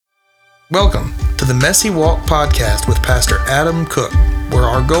Welcome to the Messy Walk podcast with Pastor Adam Cook, where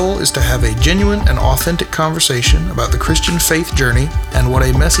our goal is to have a genuine and authentic conversation about the Christian faith journey and what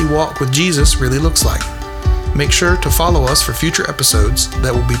a messy walk with Jesus really looks like. Make sure to follow us for future episodes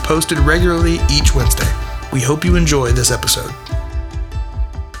that will be posted regularly each Wednesday. We hope you enjoy this episode.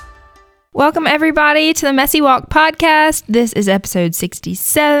 Welcome, everybody, to the Messy Walk podcast. This is episode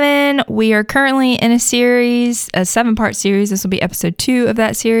 67. We are currently in a series, a 7-part series. This will be episode 2 of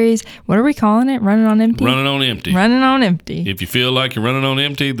that series. What are we calling it? Running on Empty? Running on Empty. Running on Empty. If you feel like you're running on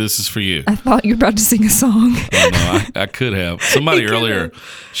empty, this is for you. I thought you were about to sing a song. Oh, no, I could have. Somebody earlier,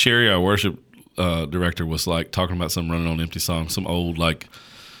 Sherry, our worship director, was like talking about some Running on Empty song, some old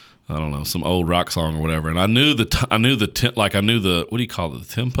I don't know, some old rock song or whatever. And I knew the what do you call it? The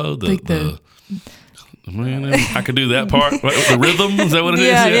tempo? I could do that part. The rhythm? Is that what it is?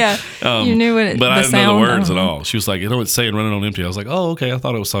 Yeah. You knew what it was. But I didn't know the words at all. She was like, it's saying Running on Empty. I was like, oh, okay. I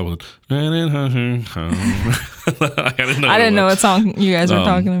thought it was something. I didn't know what song you guys were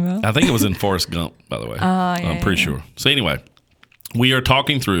talking about. I think it was in Forrest Gump, by the way. I'm pretty sure. So anyway, we are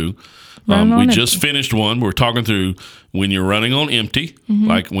talking through. We just finished one. We're talking through when you're running on empty,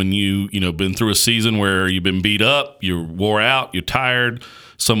 like when you been through a season where you've been beat up, you're wore out, you're tired.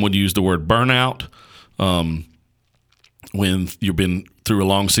 Some would use the word burnout. When you've been through a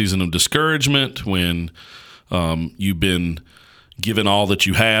long season of discouragement, when you've been given all that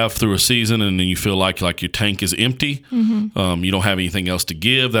you have through a season and then you feel like your tank is empty, you don't have anything else to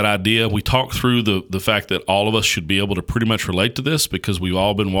give, that idea. We talked through the fact that all of us should be able to pretty much relate to this because we've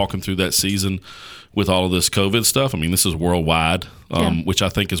all been walking through that season with all of this COVID stuff. I mean, this is worldwide, which I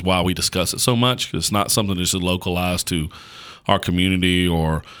think is why we discuss it so much, because it's not something that's localized to our community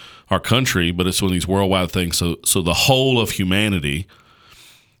or our country, but it's one of these worldwide things. So the whole of humanity,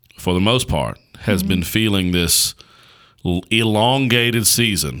 for the most part, has been feeling this elongated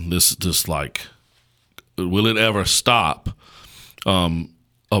season, this like, will it ever stop,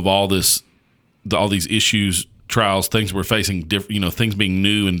 of all these issues, trials, things we're facing, things being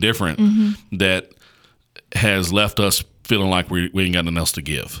new and different, that has left us feeling like we ain't got nothing else to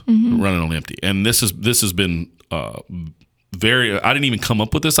give, running on empty. And this has been I didn't even come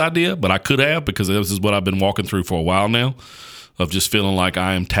up with this idea, but I could have, because this is what I've been walking through for a while now, of just feeling like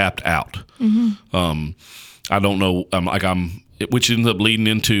I am tapped out. I don't know, which ends up leading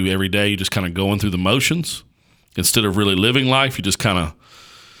into every day you just kind of going through the motions instead of really living life. You just kind of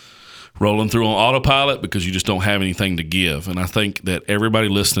rolling through on autopilot because you just don't have anything to give. And I think that everybody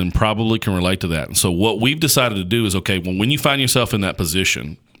listening probably can relate to that. And so what we've decided to do is, okay, well, when you find yourself in that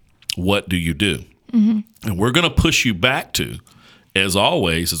position, what do you do? And we're going to push you back to, as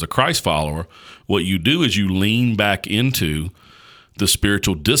always, as a Christ follower, what you do is you lean back into the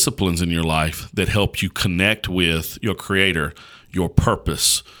spiritual disciplines in your life that help you connect with your Creator, your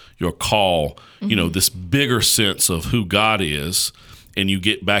purpose, your call, this bigger sense of who God is, and you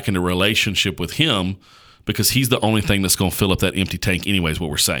get back into relationship with Him because He's the only thing that's going to fill up that empty tank anyway, is what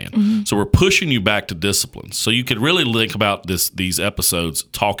we're saying. So we're pushing you back to disciplines. So you could really think about these episodes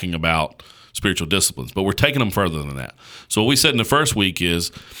talking about spiritual disciplines, but we're taking them further than that. So what we said in the first week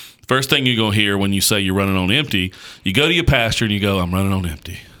is, first thing you're going to hear when you say you're running on empty, you go to your pastor and you go, I'm running on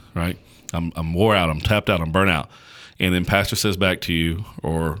empty, right? I'm wore out, I'm tapped out, I'm burnt out. And then pastor says back to you,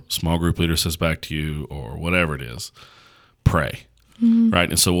 or small group leader says back to you, or whatever it is, pray, right?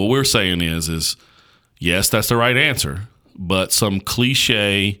 And so what we're saying is yes, that's the right answer, but some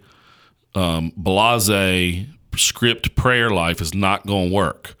cliche, blasé script prayer life is not going to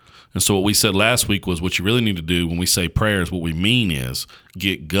work. And so what we said last week was, what you really need to do when we say prayers, what we mean is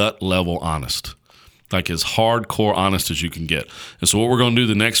get gut level honest, like as hardcore honest as you can get. And so what we're going to do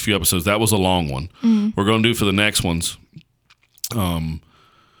the next few episodes, that was a long one. We're going to do for the next ones, for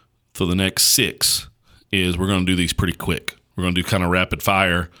the next 6, is we're going to do these pretty quick. We're going to do kind of rapid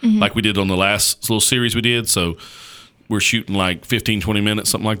fire like we did on the last little series we did. So we're shooting like 15, 20 minutes,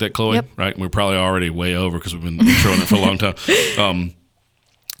 something like that, Chloe, right? And we're probably already way over because we've been introing it for a long time.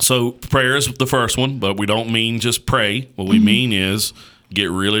 So prayer is the first one, but we don't mean just pray. What we mean is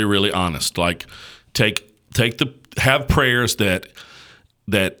get really, really honest. Like have prayers that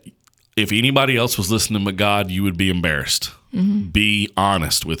if anybody else was listening but God, you would be embarrassed. Be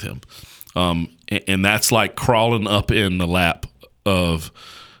honest with Him. And that's like crawling up in the lap of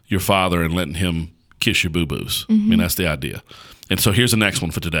your Father and letting Him kiss your boo-boos. I mean, that's the idea. And so here's the next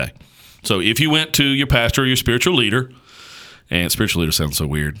one for today. So if you went to your pastor or your spiritual leader, and spiritual leader sounds so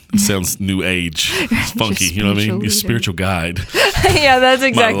weird. It sounds new age. It's funky. You know what I mean? Your spiritual guide. Yeah, that's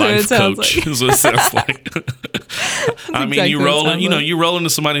exactly what it sounds like. Is what it sounds like. I mean, you roll into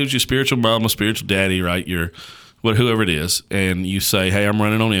somebody who's your spiritual mom or spiritual daddy, right? Your whoever it is, and you say, hey, I'm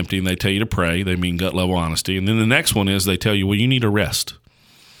running on empty, and they tell you to pray. They mean gut level honesty. And then the next one is they tell you, well, you need a rest.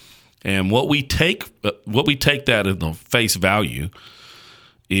 And what we take that at the face value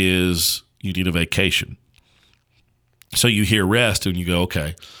is you need a vacation. So you hear rest and you go,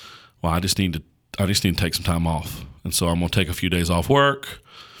 okay, well, I just need to take some time off. And so I'm going to take a few days off work.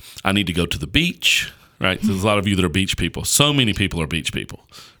 I need to go to the beach, right? There's a lot of you that are beach people. So many people are beach people.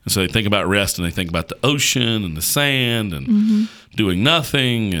 And so they think about rest and they think about the ocean and the sand and doing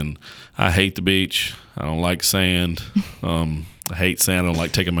nothing. And I hate the beach. I don't like sand. I hate sand. I don't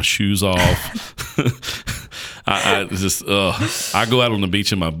like taking my shoes off. I go out on the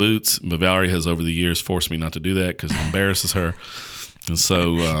beach in my boots, but Valerie has over the years forced me not to do that because it embarrasses her. And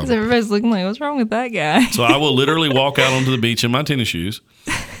so everybody's looking like, what's wrong with that guy? So I will literally walk out onto the beach in my tennis shoes.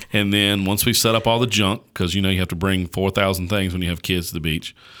 And then once we've set up all the junk, because you have to bring 4,000 things when you have kids to the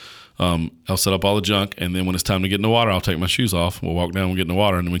beach, I'll set up all the junk. And then when it's time to get in the water, I'll take my shoes off. We'll walk down, we'll get in the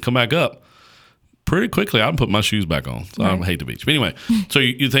water. And then we come back up. Pretty quickly, I'll put my shoes back on. So right. I hate the beach. But anyway, so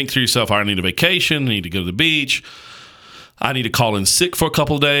you think to yourself, I need a vacation. I need to go to the beach. I need to call in sick for a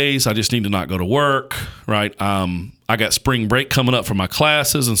couple of days. I just need to not go to work, right? I got spring break coming up for my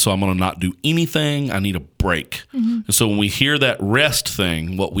classes, and so I'm going to not do anything. I need a break. And so when we hear that rest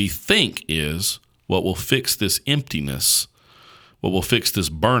thing, what we think is what will fix this emptiness, what will fix this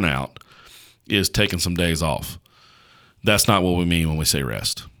burnout is taking some days off. That's not what we mean when we say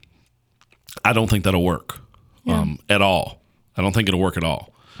rest. I don't think that'll work at all. I don't think it'll work at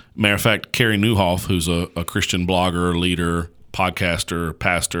all. Matter of fact, Carey Nieuwhof, who's a Christian blogger, leader, podcaster,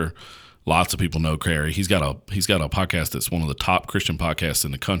 pastor, lots of people know Carey. He's got a podcast that's one of the top Christian podcasts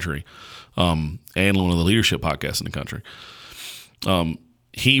in the country, and one of the leadership podcasts in the country.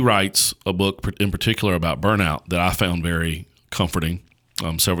 He writes a book in particular about burnout that I found very comforting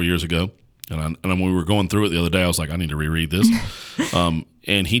several years ago. And when we were going through it the other day, I was like, I need to reread this.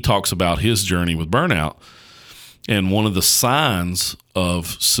 And he talks about his journey with burnout. And one of the signs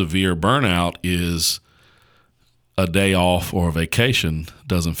of severe burnout is a day off or a vacation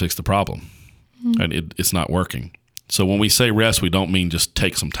doesn't fix the problem. And it's not working. So when we say rest, we don't mean just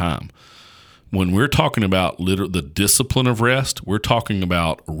take some time. When we're talking about the discipline of rest, we're talking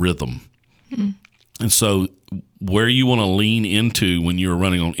about rhythm. And so where you want to lean into when you're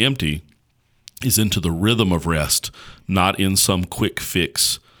running on empty is into the rhythm of rest, not in some quick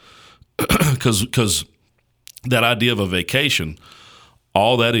fix. Because that idea of a vacation,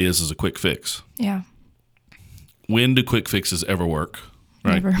 all that is a quick fix. Yeah. When do quick fixes ever work?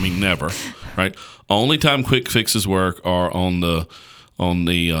 Right? Never. I mean, never. Right? Only time quick fixes work are on the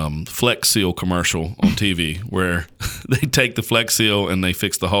Flex Seal commercial on TV, where they take the Flex Seal and they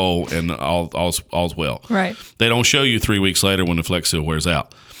fix the hole and all's well. Right. They don't show you 3 weeks later when the Flex Seal wears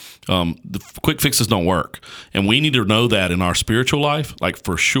out. The quick fixes don't work. And we need to know that in our spiritual life, like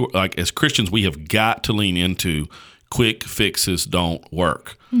for sure, like as Christians, we have got to lean into quick fixes don't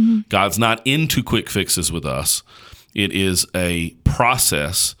work. God's not into quick fixes with us. It is a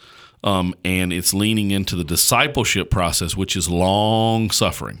process, and it's leaning into the discipleship process, which is long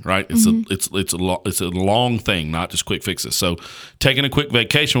suffering, right? It's a long thing, not just quick fixes. So taking a quick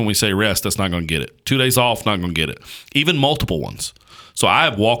vacation when we say rest, that's not going to get it. 2 days off, not going to get it. Even multiple ones. So I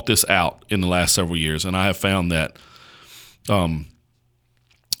have walked this out in the last several years, and I have found that when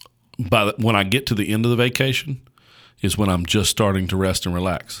I get to the end of the vacation is when I'm just starting to rest and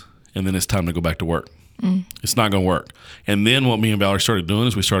relax, and then it's time to go back to work. It's not going to work. And then what me and Valerie started doing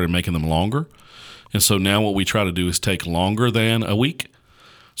is we started making them longer. And so now what we try to do is take longer than a week.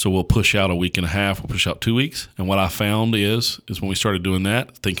 So we'll push out a week and a half, we'll push out 2 weeks. And what I found is when we started doing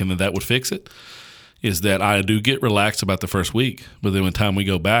that, thinking that would fix it, is that I do get relaxed about the first week. But then when time we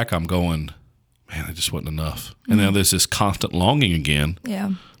go back, I'm going, man, it just wasn't enough. And now there's this constant longing again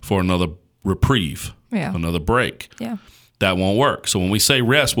for another reprieve, another break. Yeah. That won't work. So when we say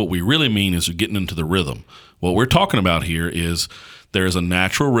rest, what we really mean is getting into the rhythm. What we're talking about here is there is a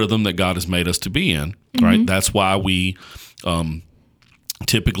natural rhythm that God has made us to be in, right? That's why we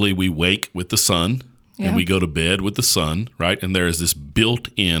typically we wake with the sun and we go to bed with the sun, right? And there is this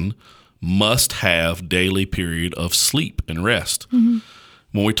built-in must-have daily period of sleep and rest. When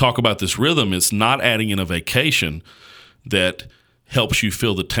we talk about this rhythm, it's not adding in a vacation that helps you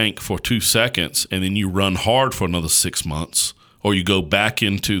fill the tank for 2 seconds and then you run hard for another 6 months, or you go back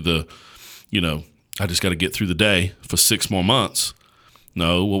into the, I just got to get through the day for 6 more months.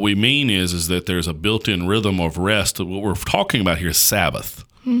 No, what we mean is that there's a built-in rhythm of rest. What we're talking about here is Sabbath,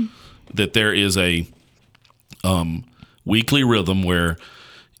 that there is a weekly rhythm where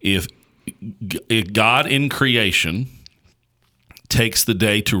if God in creation takes the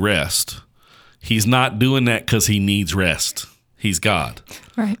day to rest, He's not doing that because he needs rest. He's God.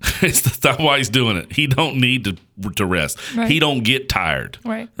 Right. That's not why he's doing it. He don't need to rest. Right. He don't get tired.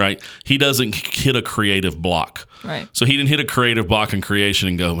 Right. He doesn't hit a creative block. Right. So he didn't hit a creative block in creation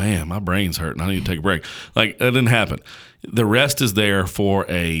and go, man, my brain's hurting. I need to take a break. Like, that didn't happen. The rest is there for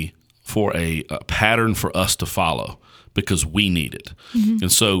a pattern for us to follow because we need it. Mm-hmm.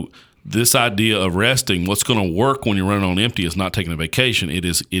 And so this idea of resting, what's going to work when you're running on empty is not taking a vacation. It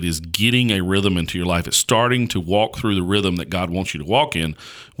is getting a rhythm into your life. It's starting to walk through the rhythm that God wants you to walk in,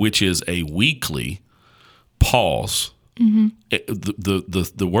 which is a weekly pause. Mm-hmm.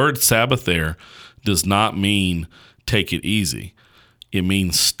 The word Sabbath there does not mean take it easy. It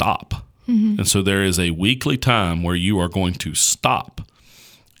means stop. Mm-hmm. And so there is a weekly time where you are going to stop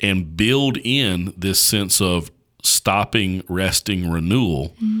and build in this sense of stopping, resting,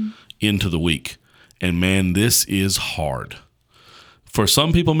 renewal into the week. And man, this is hard. For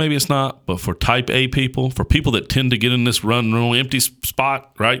some people, maybe it's not, but for type A people, for people that tend to get in this run on empty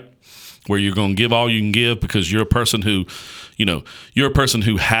spot, right? Where you're going to give all you can give because you're a person who,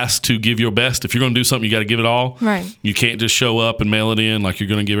 has to give your best. If you're going to do something, you got to give it all. Right. You can't just show up and mail it in like you're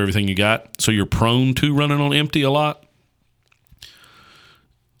going to give everything you got. So you're prone to running on empty a lot.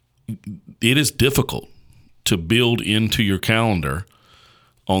 It is difficult to build into your calendar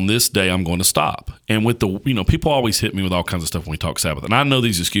on this day I'm going to stop. And with people always hit me with all kinds of stuff when we talk Sabbath. And I know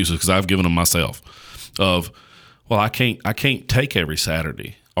these excuses because I've given them myself of, well, I can't take every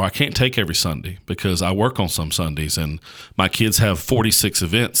Saturday or I can't take every Sunday because I work on some Sundays and my kids have 46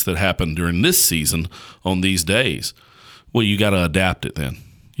 events that happen during this season on these days. Well, you got to adapt it then.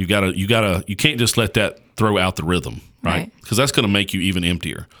 You can't just let that throw out the rhythm, right? Because that's going to make you even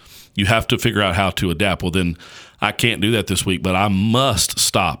emptier. You have to figure out how to adapt. Well, then I can't do that this week, but I must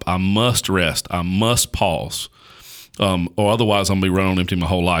stop. I must rest. I must pause. Or otherwise I'm going to be running on empty my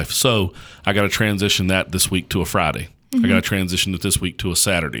whole life. So I got to transition that this week to a Friday. Mm-hmm. I got to transition it this week to a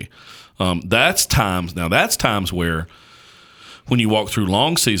Saturday. That's times where when you walk through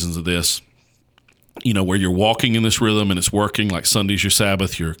long seasons of this, where you're walking in this rhythm and it's working, like Sunday's your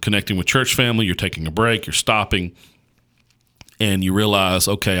Sabbath, you're connecting with church family, you're taking a break, you're stopping, and you realize,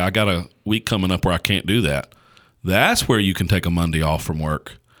 okay, I got a week coming up where I can't do that. That's where you can take a Monday off from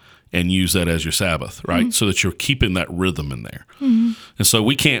work and use that as your Sabbath, right? Mm-hmm. So that you're keeping that rhythm in there. Mm-hmm. And so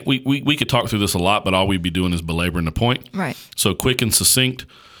we could talk through this a lot, but all we'd be doing is belaboring the point. Right. So quick and succinct,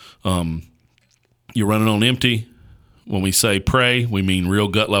 you're running on empty. When we say pray, we mean real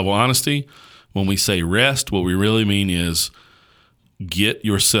gut level honesty. When we say rest, what we really mean is get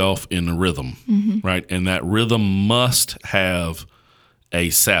yourself in the rhythm, right? And that rhythm must have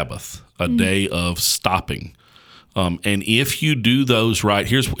a Sabbath, a day of stopping. And if you do those right,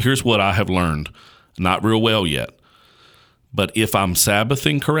 here's what I have learned, not real well yet, but if I'm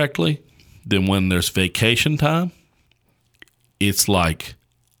Sabbathing correctly, then when there's vacation time, it's like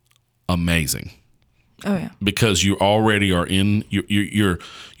amazing. Oh yeah. Because you already are in, you're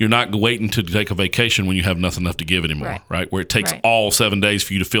not waiting to take a vacation when you have nothing left to give anymore, right? Where it takes all 7 days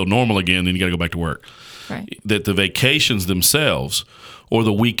for you to feel normal again, then you got to go back to work. Right. That the vacations themselves, or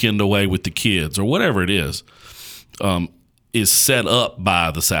the weekend away with the kids, or whatever it is set up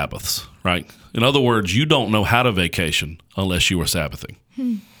by the Sabbaths, right? In other words, you don't know how to vacation unless you are Sabbathing.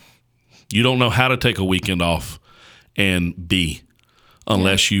 You don't know how to take a weekend off and be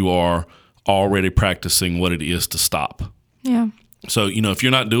unless you are already practicing what it is to stop. Yeah. So, if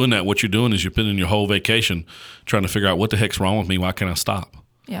you're not doing that, what you're doing is you're spending your whole vacation trying to figure out what the heck's wrong with me. Why can't I stop?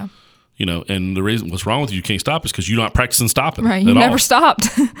 Yeah. And the reason what's wrong with you can't stop is because you're not practicing stopping. Right. You never stopped.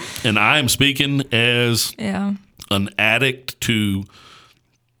 And I am speaking as an addict to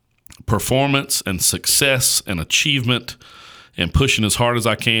performance and success and achievement and pushing as hard as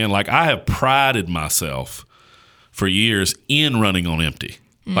I can. Like, I have prided myself for years in running on empty.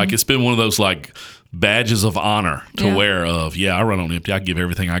 Like, it's been one of those like badges of honor to wear of, I run on empty. I give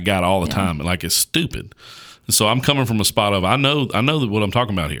everything I got all the time. Like, it's stupid. And so I'm coming from a spot of, I know what I'm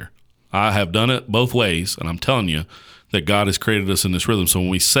talking about here. I have done it both ways. And I'm telling you that God has created us in this rhythm. So when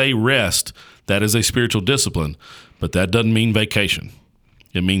we say rest, that is a spiritual discipline, but that doesn't mean vacation.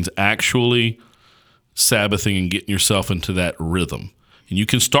 It means actually Sabbathing and getting yourself into that rhythm. And you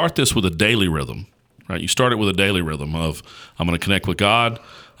can start this with a daily rhythm. Right? You start it with a daily rhythm of, I'm going to connect with God.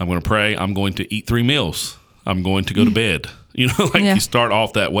 I'm going to pray. I'm going to eat 3 meals. I'm going to go to bed. You start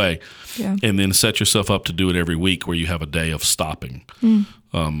off that way, and then set yourself up to do it every week where you have a day of stopping. And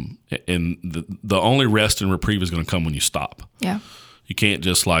the only rest and reprieve is going to come when you stop. Yeah. You can't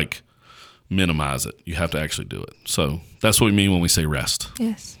just minimize it. You have to actually do it. So that's what we mean when we say rest.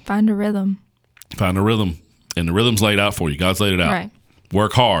 Yes. Find a rhythm. Find a rhythm. And the rhythm's laid out for you. God's laid it out. Right.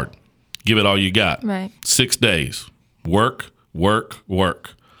 Work hard. Give it all you got. Right. 6 days. Work,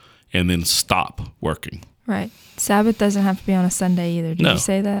 and then stop working. Right. Sabbath doesn't have to be on a Sunday either. Did you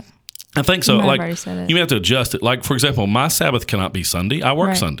say that? I think so. You might Like have already said it. you may have to adjust it. Like, for example, my Sabbath cannot be Sunday. I work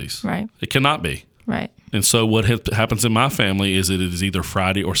Right. Sundays. Right. It cannot be. Right. And so what happens in my family is that it is either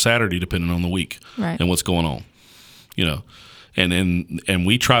Friday or Saturday, depending on the week and what's going on. You know, and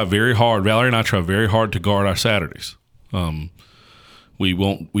we try very hard. Valerie and I try very hard to guard our Saturdays.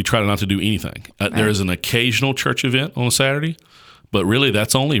 We try not to do anything. There is an occasional church event on a Saturday, but really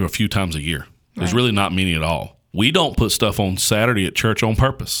that's only a few times a year. There's really not many at all. We don't put stuff on Saturday at church on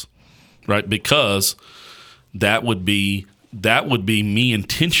purpose, right? Because that would be me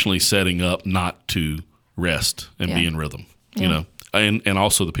intentionally setting up not to rest and be in rhythm, you know, and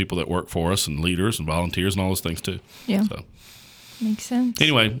also the people that work for us and leaders and volunteers and all those things too. Yeah. So. Makes sense.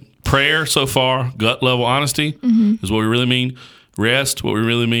 Anyway, prayer so far, gut level honesty is what we really mean. Rest, what we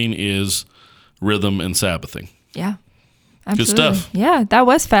really mean is rhythm and Sabbathing. Yeah. Absolutely. Good stuff. Yeah, that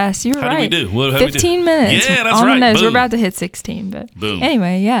was fast. You were right. How did we do? 15 minutes. Yeah, that's on right. The nose. Boom. We're about to hit 16, but Boom.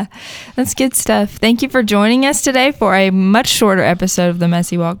 Anyway, yeah, that's good stuff. Thank you for joining us today for a much shorter episode of the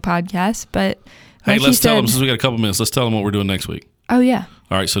Messy Walk podcast. But hey, like let's tell them, since we got a couple minutes, let's tell them what we're doing next week. Oh, yeah.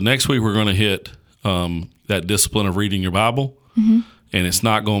 All right, so next week we're going to hit that discipline of reading your Bible, and it's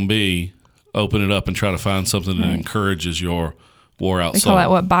not going to be open it up and try to find something that encourages your wore out soul. They call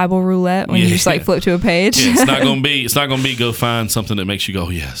that what, Bible roulette, when you just like flip to a page. Yeah, it's not going to be go find something that makes you go,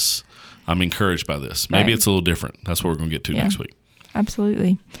 yes, I'm encouraged by this. Maybe it's a little different. That's what we're going to get to next week.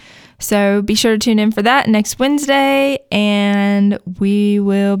 Absolutely. So be sure to tune in for that next Wednesday, and we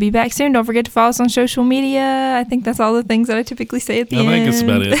will be back soon. Don't forget to follow us on social media. I think that's all the things that I typically say at the end. I think that's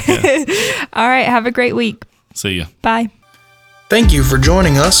about it. Yeah. All right. Have a great week. See ya. Bye. Thank you for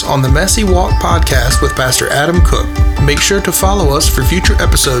joining us on the Messy Walk podcast with Pastor Adam Cook. Make sure to follow us for future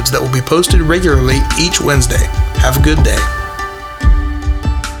episodes that will be posted regularly each Wednesday. Have a good day.